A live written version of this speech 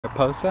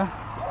Mariposa.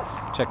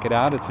 Check it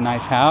out, it's a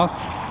nice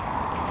house.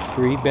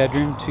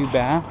 3-bedroom,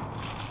 2-bath,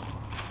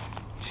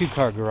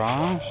 2-car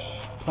garage,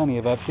 plenty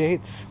of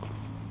updates.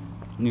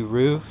 New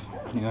roof,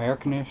 new air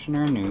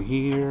conditioner, new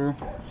heater,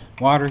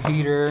 water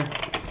heater,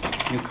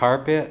 new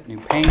carpet, new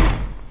paint,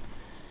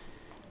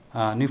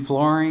 new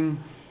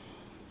flooring.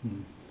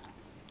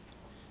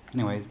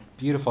 Anyways,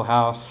 beautiful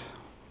house.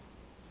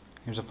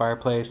 Here's a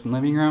fireplace and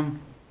living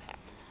room.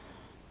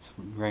 It's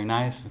very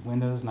nice,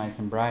 windows nice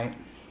and bright.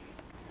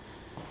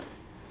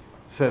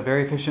 It's a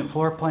very efficient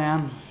floor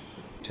plan.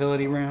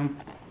 Utility room,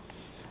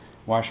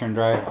 washer and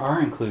dryer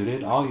are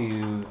included. All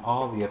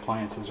the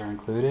appliances are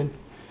included.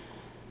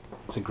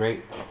 It's a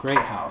great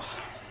house.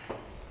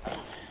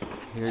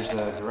 Here's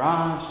the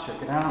garage.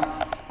 Check it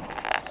out.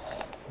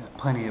 Got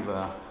plenty of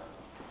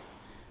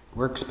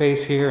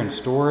workspace here and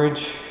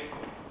storage.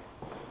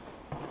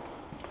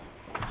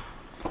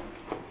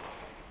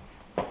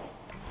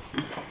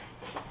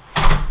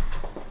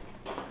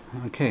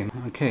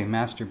 Okay,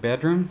 master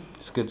bedroom.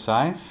 It's a good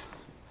size.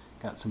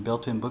 Got some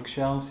built-in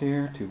bookshelves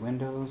here, 2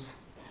 windows.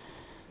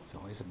 It's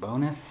always a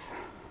bonus.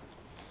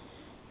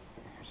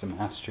 Here's a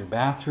master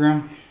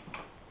bathroom.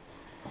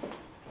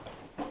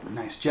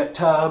 Nice jet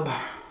tub.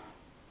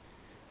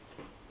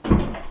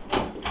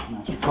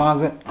 Master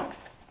closet.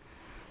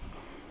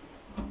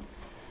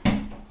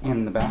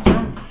 In the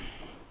bathroom.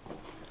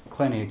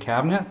 Plenty of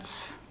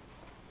cabinets.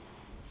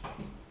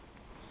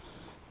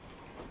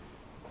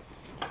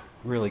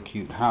 Really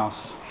cute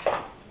house.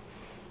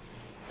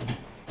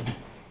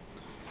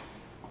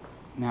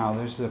 Now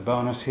there's a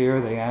bonus here.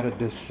 They added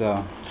this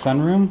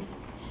sunroom.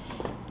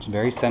 It's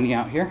very sunny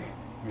out here.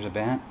 There's a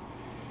vent.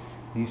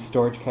 These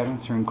storage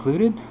cabinets are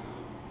included.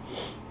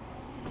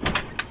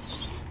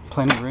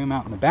 Plenty of room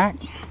out in the back.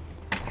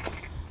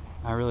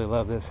 I really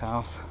love this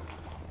house.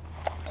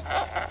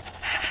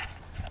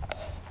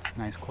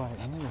 Nice quiet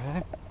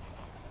neighborhood.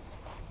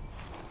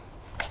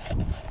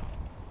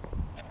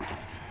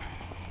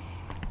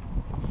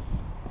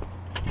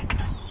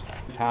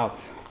 This house.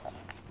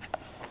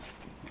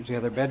 Here's the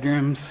other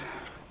bedrooms.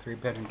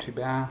 3-bedroom,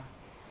 2-bath.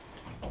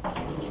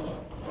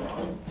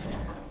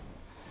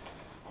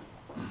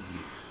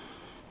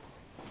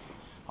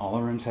 All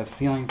the rooms have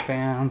ceiling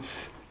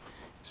fans.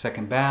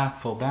 2nd bath,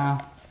 full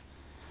bath.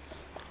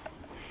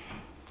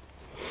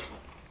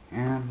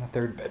 And the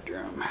 3rd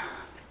bedroom.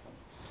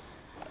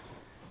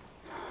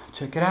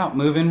 Check it out,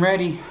 move-in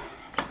ready.